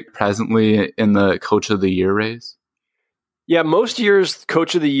say, presently in the Coach of the Year race? Yeah, most years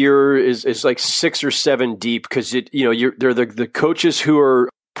Coach of the Year is like 6 or 7 deep because they're the coaches who are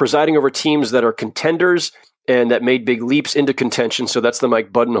presiding over teams that are contenders and that made big leaps into contention. So that's the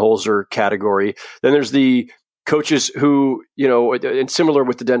Mike Budenholzer category. Then there's the coaches who, and similar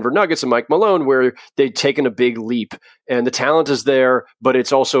with the Denver Nuggets and Mike Malone, where they've taken a big leap and the talent is there, but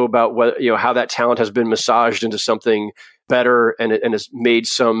it's also about how that talent has been massaged into something better and has made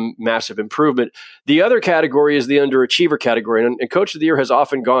some massive improvement. The other category is the underachiever category. And Coach of the Year has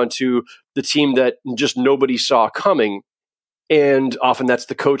often gone to the team that just nobody saw coming. And often that's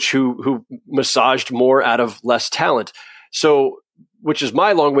the coach who massaged more out of less talent. So, which is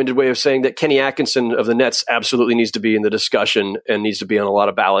my long-winded way of saying that Kenny Atkinson of the Nets absolutely needs to be in the discussion and needs to be on a lot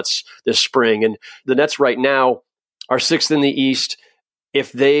of ballots this spring. And the Nets right now are 6th in the East.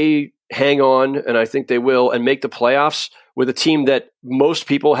 If they hang on, and I think they will, and make the playoffs with a team that most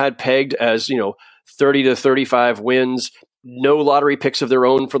people had pegged as, 30 to 35 wins, no lottery picks of their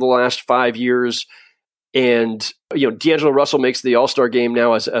own for the last 5 years, and D'Angelo Russell makes the All-Star game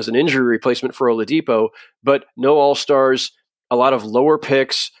now as an injury replacement for Oladipo, but no All-Stars, a lot of lower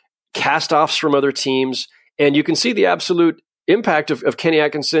picks, cast-offs from other teams, and you can see the absolute impact of Kenny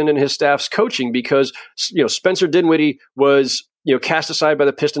Atkinson and his staff's coaching because Spencer Dinwiddie was cast aside by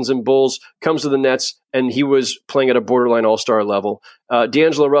the Pistons and Bulls, comes to the Nets, and he was playing at a borderline All-Star level.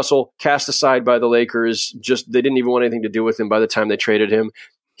 D'Angelo Russell cast aside by the Lakers, they didn't even want anything to do with him by the time they traded him.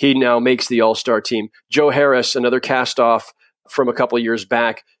 He now makes the All-Star team. Joe Harris, another cast-off from a couple of years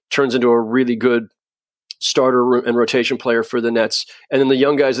back, turns into a really good starter and rotation player for the Nets. And then the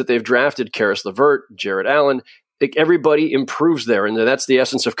young guys that they've drafted, Karis LeVert, Jarrett Allen, everybody improves there. And that's the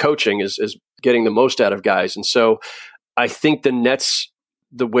essence of coaching is getting the most out of guys. And so I think the Nets,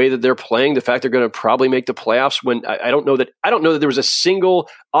 the way that they're playing, the fact they're going to probably make the playoffs when I don't know that there was a single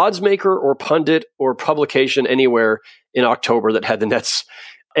odds maker or pundit or publication anywhere in October that had the Nets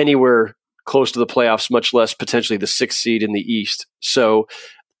anywhere close to the playoffs, much less potentially the 6th seed in the East. So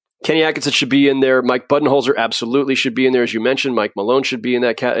Kenny Atkinson should be in there. Mike Budenholzer absolutely should be in there. As you mentioned, Mike Malone should be in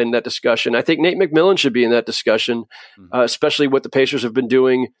that discussion. I think Nate McMillan should be in that discussion, especially what the Pacers have been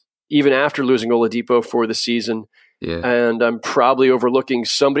doing even after losing Oladipo for the season. And I'm probably overlooking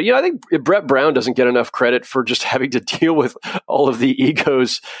somebody. I think Brett Brown doesn't get enough credit for just having to deal with all of the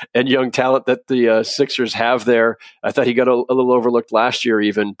egos and young talent that the Sixers have there. I thought he got a little overlooked last year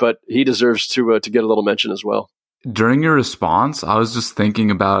even, but he deserves to get a little mention as well. During your response, I was just thinking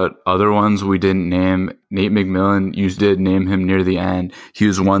about other ones we didn't name. Nate McMillan, you did name him near the end. He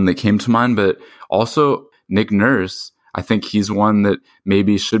was one that came to mind, but also Nick Nurse. I think he's one that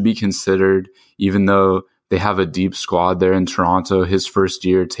maybe should be considered, even though they have a deep squad there in Toronto. His first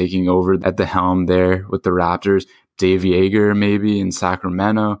year taking over at the helm there with the Raptors. Dave Yeager maybe in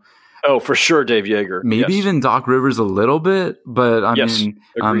Sacramento. Oh, for sure, Dave Yeager. Maybe even Doc Rivers a little bit, but I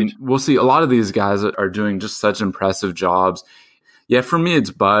mean, we'll see. A lot of these guys are doing just such impressive jobs. Yeah, for me, it's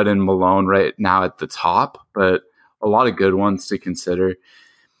Bud and Malone right now at the top, but a lot of good ones to consider.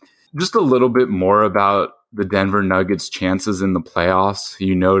 Just a little bit more about the Denver Nuggets' chances in the playoffs.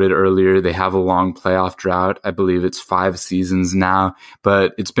 You noted earlier they have a long playoff drought. I believe it's 5 seasons now,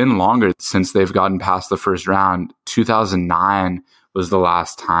 but it's been longer since they've gotten past the first round. 2009 was the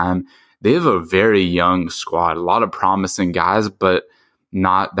last time. They have a very young squad, a lot of promising guys, but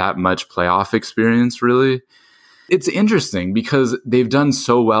not that much playoff experience, really. It's interesting because they've done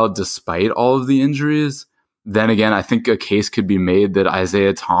so well despite all of the injuries. Then again, I think a case could be made that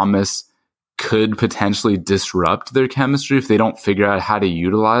Isaiah Thomas could potentially disrupt their chemistry if they don't figure out how to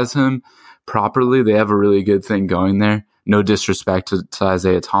utilize him properly. They have a really good thing going there. No disrespect to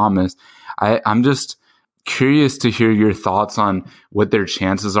Isaiah Thomas. I'm just curious to hear your thoughts on what their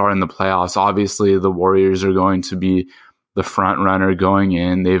chances are in the playoffs. Obviously, the Warriors are going to be the front runner going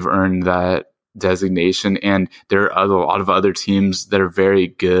in. They've earned that designation, and there are a lot of other teams that are very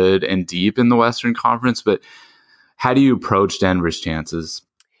good and deep in the Western Conference. But how do you approach Denver's chances?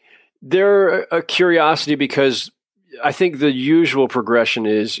 They're a curiosity because I think the usual progression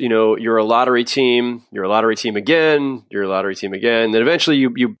is, you're a lottery team, you're a lottery team again, you're a lottery team again. Then eventually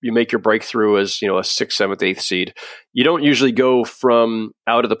you make your breakthrough as, a 6th, 7th, 8th seed. You don't usually go from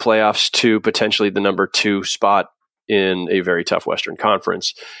out of the playoffs to potentially the number 2 spot in a very tough Western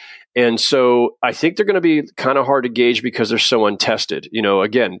Conference. And so I think they're going to be kind of hard to gauge because they're so untested.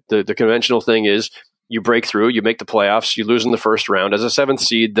 Again, the conventional thing is you break through, you make the playoffs, you lose in the first round as a 7th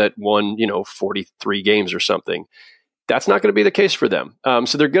seed that won, 43 games or something. That's not going to be the case for them.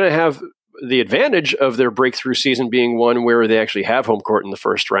 So they're going to have the advantage of their breakthrough season being one where they actually have home court in the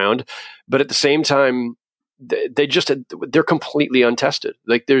first round. But at the same time, they're completely untested.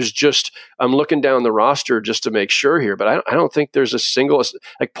 Like I'm looking down the roster just to make sure here, but I don't think there's a single,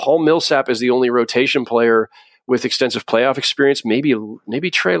 like Paul Millsap is the only rotation player with extensive playoff experience.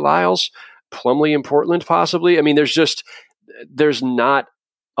 Maybe Trey Lyles, Plumlee in Portland, possibly. I mean, there's not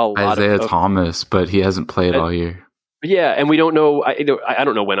a lot Isaiah Thomas, but he hasn't played all year. Yeah, and we don't know. I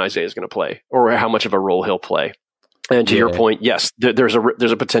don't know when Isaiah is going to play or how much of a role he'll play. And to your point, yes, there's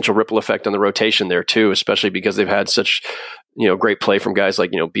a potential ripple effect on the rotation there too, especially because they've had such great play from guys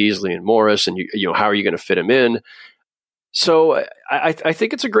like Beasley and Morris, and how are you going to fit him in? So I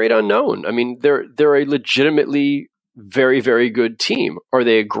think it's a great unknown. I mean, they're a legitimately very, very good team. Are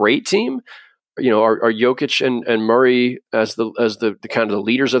they a great team? Are Jokic and Murray as the kind of the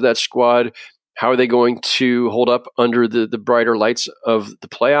leaders of that squad? How are they going to hold up under the brighter lights of the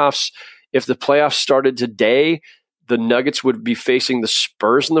playoffs? If the playoffs started today, the Nuggets would be facing the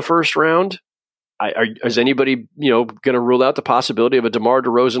Spurs in the first round. Is anybody going to rule out the possibility of a DeMar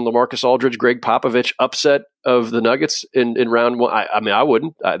DeRozan, LaMarcus Aldridge, Greg Popovich upset of the Nuggets in round one? I mean, I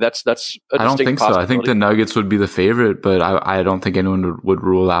wouldn't. That's a I don't think so. I think the Nuggets would be the favorite, but I don't think anyone would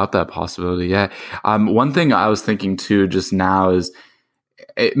rule out that possibility. Yeah. One thing I was thinking too just now is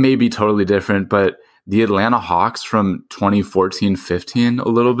it may be totally different, but the Atlanta Hawks from 2014-15 a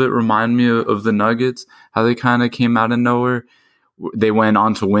little bit remind me of the Nuggets, how they kind of came out of nowhere. They went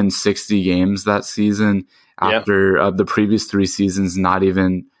on to win 60 games that season after the previous 3 seasons not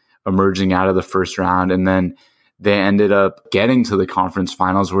even emerging out of the first round. And then they ended up getting to the conference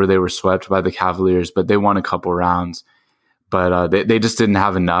finals where they were swept by the Cavaliers, but they won a couple rounds. But they just didn't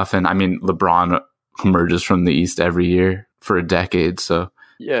have enough. And I mean, LeBron emerges from the East every year for a decade. So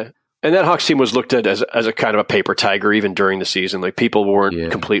yeah. And that Hawks team was looked at as a kind of a paper tiger even during the season. Like people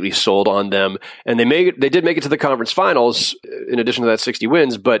weren't completely sold on them, and they did make it to the conference finals in addition to that 60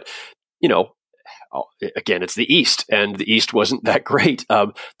 wins. But again, it's the East, and the East wasn't that great.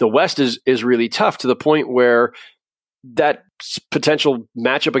 The West is really tough to the point where that potential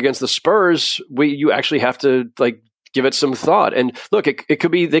matchup against the Spurs, you actually have to give it some thought. And look, it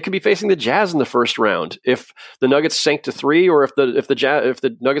could be they could be facing the Jazz in the first round if the Nuggets sank to 3, or if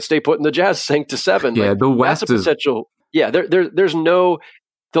the Nuggets stay put and the Jazz sank to 7. Yeah, the West that's a potential. Yeah, there's no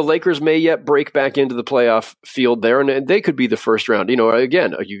the Lakers may yet break back into the playoff field there, and they could be the first round.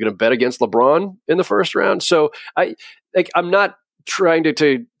 Again, are you going to bet against LeBron in the first round? So I'm not trying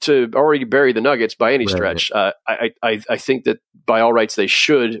to already bury the Nuggets by any stretch. I think that by all rights they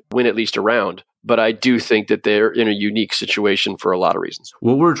should win at least a round, but I do think that they're in a unique situation for a lot of reasons.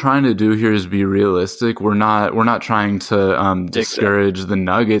 What we're trying to do here is be realistic. We're not trying to discourage the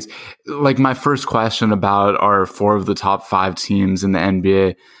Nuggets. Like, my first question about are 4 of the top 5 teams in the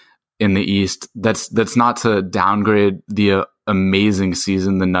NBA in the East. That's not to downgrade the amazing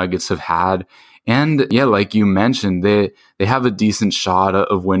season the Nuggets have had. And yeah, like you mentioned, they have a decent shot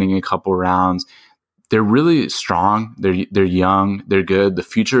of winning a couple rounds. They're really strong. They're young. They're good. The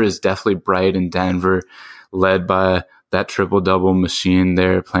future is definitely bright in Denver, led by that triple-double machine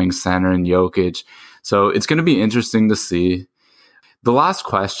there playing center and Jokic. So it's going to be interesting to see. The last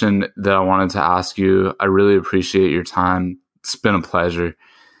question that I wanted to ask you, I really appreciate your time. It's been a pleasure.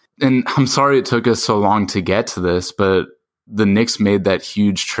 And I'm sorry it took us so long to get to this, but the Knicks made that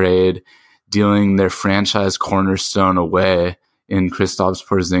huge trade, dealing their franchise cornerstone away in Kristaps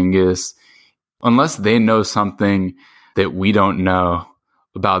Porzingis. Unless they know something that we don't know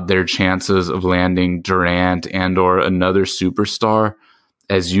about their chances of landing Durant and or another superstar,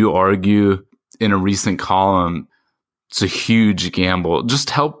 as you argue in a recent column, it's a huge gamble.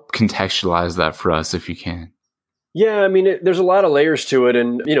 Just help contextualize that for us if you can. Yeah, I mean, there's a lot of layers to it,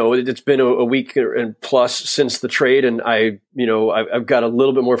 and it's been a week and plus since the trade, and I've got a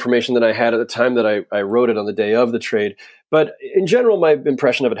little bit more information than I had at the time that I wrote it on the day of the trade. But in general, my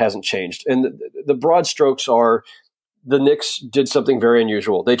impression of it hasn't changed, and the broad strokes are the Knicks did something very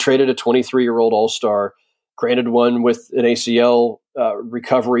unusual. They traded a 23-year-old All-Star, granted one with an ACL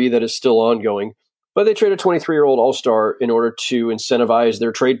recovery that is still ongoing, but they traded a 23-year-old All-Star in order to incentivize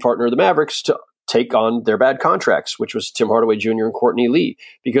their trade partner, the Mavericks, to take on their bad contracts, which was Tim Hardaway Jr. and Courtney Lee,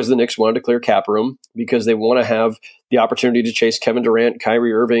 because the Knicks wanted to clear cap room, because they want to have the opportunity to chase Kevin Durant,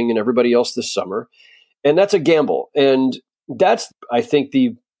 Kyrie Irving, and everybody else this summer. And that's a gamble. And that's, I think,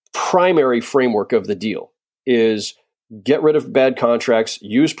 the primary framework of the deal is get rid of bad contracts,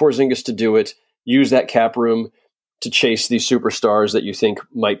 use Porzingis to do it, use that cap room to chase these superstars that you think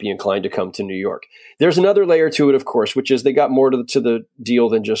might be inclined to come to New York. There's another layer to it, of course, which is they got more to the deal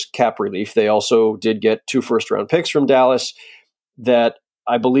than just cap relief. They also did get 2 first-round picks from Dallas that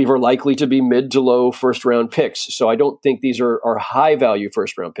I believe are likely to be mid to low first-round picks. So I don't think these are high-value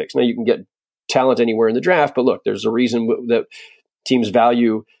first-round picks. Now, you can get talent anywhere in the draft, but look, there's a reason that teams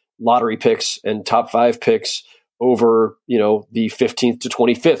value lottery picks and top 5 picks over, the 15th to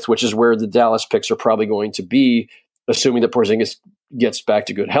 25th, which is where the Dallas picks are probably going to be, assuming that Porzingis gets back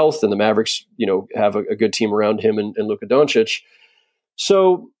to good health and the Mavericks, have a good team around him and Luka Doncic.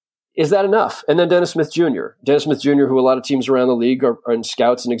 So is that enough? And then Dennis Smith Jr., who a lot of teams around the league and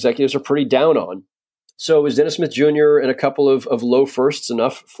scouts and executives are pretty down on. So is Dennis Smith Jr. and a couple of low firsts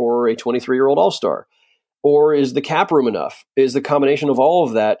enough for a 23-year-old All-Star? Or is the cap room enough? Is the combination of all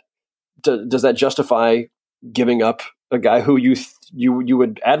of that, does that justify giving up a guy who you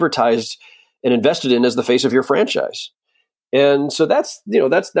would advertise and invested in as the face of your franchise? And so that's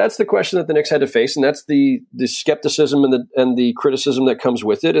the question that the Knicks had to face, and that's the skepticism and the criticism that comes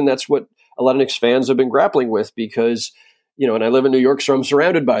with it, and that's what a lot of Knicks fans have been grappling with because, and I live in New York, so I'm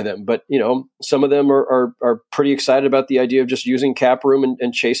surrounded by them, but some of them are pretty excited about the idea of just using cap room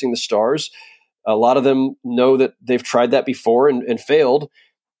and chasing the stars. A lot of them know that they've tried that before and failed.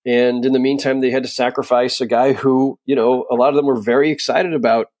 And in the meantime, they had to sacrifice a guy who, a lot of them were very excited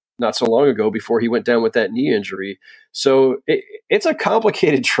about not so long ago before he went down with that knee injury. So it's a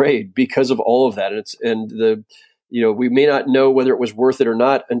complicated trade because of all of that. We may not know whether it was worth it or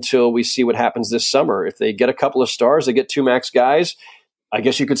not until we see what happens this summer. If they get a couple of stars, they get 2 max guys, I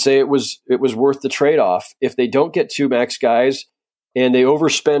guess you could say it was worth the trade-off. If they don't get 2 max guys and they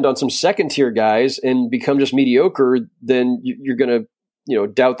overspend on some second-tier guys and become just mediocre, then you're going to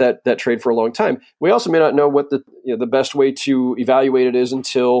doubt that trade for a long time. We also may not know what the best way to evaluate it is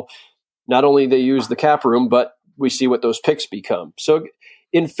until not only they use the cap room, but we see what those picks become. So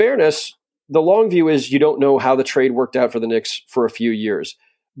in fairness, the long view is you don't know how the trade worked out for the Knicks for a few years.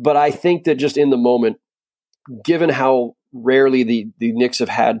 But I think that just in the moment, given how rarely the Knicks have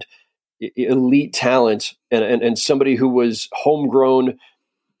had elite talent and somebody who was homegrown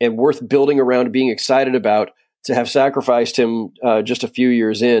and worth building around, being excited about, to have sacrificed him just a few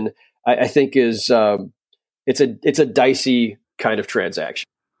years in, I think it's a dicey kind of transaction.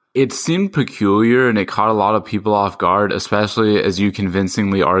 It seemed peculiar and it caught a lot of people off guard, especially as you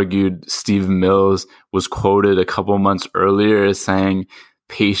convincingly argued Steve Mills was quoted a couple months earlier as saying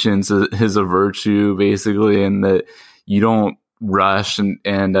patience is a virtue, basically, and that you don't rush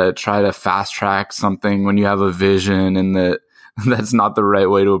and try to fast track something when you have a vision, and that's not the right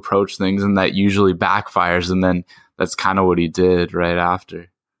way to approach things, and that usually backfires. And then that's kind of what he did right after.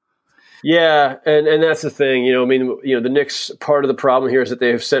 Yeah, and that's the thing. The Knicks, part of the problem here is that they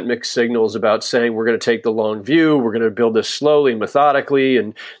have sent mixed signals about saying we're going to take the long view, we're going to build this slowly and methodically,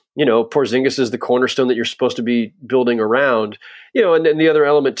 and Porzingis is the cornerstone that you're supposed to be building around. And then the other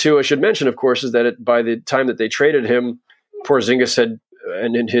element too, I should mention, of course, is that by the time that they traded him, Porzingis had,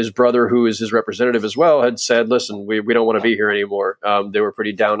 and his brother, who is his representative as well, had said, "Listen, we don't want to be here anymore." They were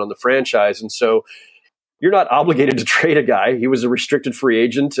pretty down on the franchise, and so. You're not obligated to trade a guy. He was a restricted free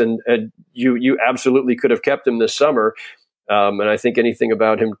agent, and you absolutely could have kept him this summer. And I think anything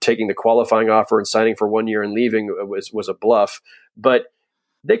about him taking the qualifying offer and signing for 1 year and leaving was a bluff. But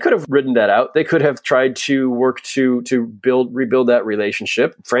they could have ridden that out. They could have tried to work to rebuild that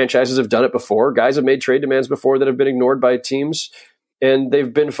relationship. Franchises have done it before. Guys have made trade demands before that have been ignored by teams, and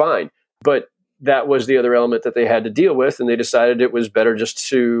they've been fine. But that was the other element that they had to deal with, and they decided it was better just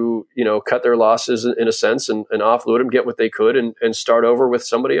to, cut their losses in a sense and offload them, get what they could, and start over with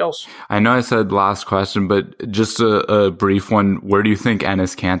somebody else. I know I said last question, but just a brief one. Where do you think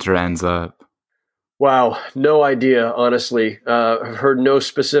Enes Kanter ends up? Wow, no idea, honestly. I've heard no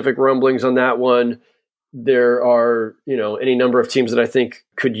specific rumblings on that one. There are, any number of teams that I think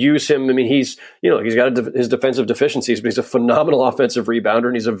could use him. I mean, he's got his defensive deficiencies, but he's a phenomenal offensive rebounder,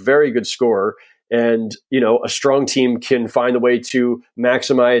 and he's a very good scorer. And, a strong team can find a way to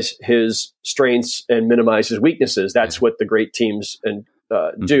maximize his strengths and minimize his weaknesses. That's what the great teams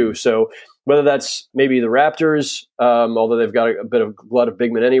do. So whether that's maybe the Raptors, although they've got a lot of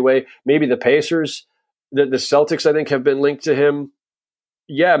big men anyway, maybe the Pacers, the Celtics, I think, have been linked to him.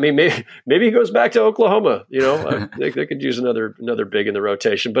 Yeah, I mean, maybe he goes back to Oklahoma. They could use another big in the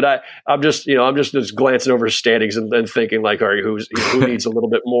rotation. But I'm just glancing over his standings and thinking like, all right, who needs a little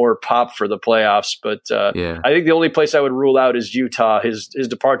bit more pop for the playoffs? But I think the only place I would rule out is Utah. His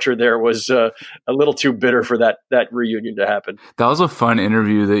departure there was a little too bitter for that reunion to happen. That was a fun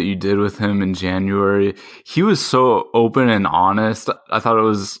interview that you did with him in January. He was so open and honest. I thought it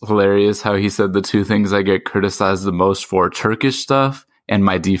was hilarious how he said the two things I get criticized the most for: Turkish stuff and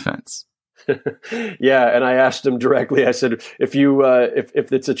my defense. Yeah, and I asked him directly. I said, if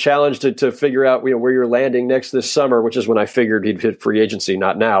it's a challenge to figure out where you're landing next this summer, which is when I figured he'd hit free agency,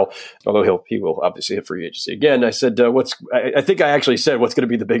 not now, although he will obviously hit free agency again. I said, I think I actually said, what's going to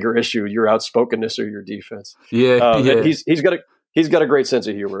be the bigger issue, your outspokenness or your defense? Yeah. He's got a great sense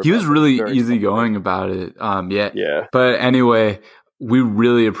of humor. He was really easygoing about it. Yeah. But anyway, we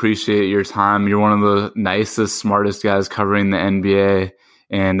really appreciate your time. You're one of the nicest, smartest guys covering the NBA,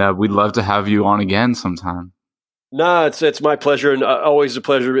 and we'd love to have you on again sometime. No, it's my pleasure, and always a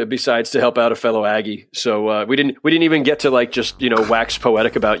pleasure. Besides, to help out a fellow Aggie. So we didn't even get to just wax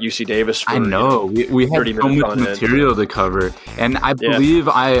poetic about UC Davis. For, I know we had so much material to cover, and I believe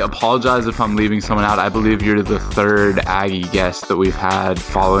I apologize if I'm leaving someone out. I believe you're the third Aggie guest that we've had,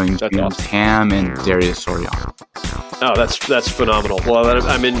 following James Ham and Darius Soriano. Oh, that's phenomenal. Well,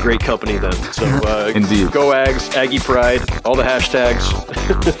 I'm in great company then. So indeed, go Ags, Aggie Pride, all the hashtags,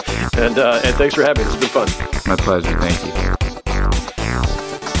 and thanks for having me. It's been fun. My pleasure. Thank you.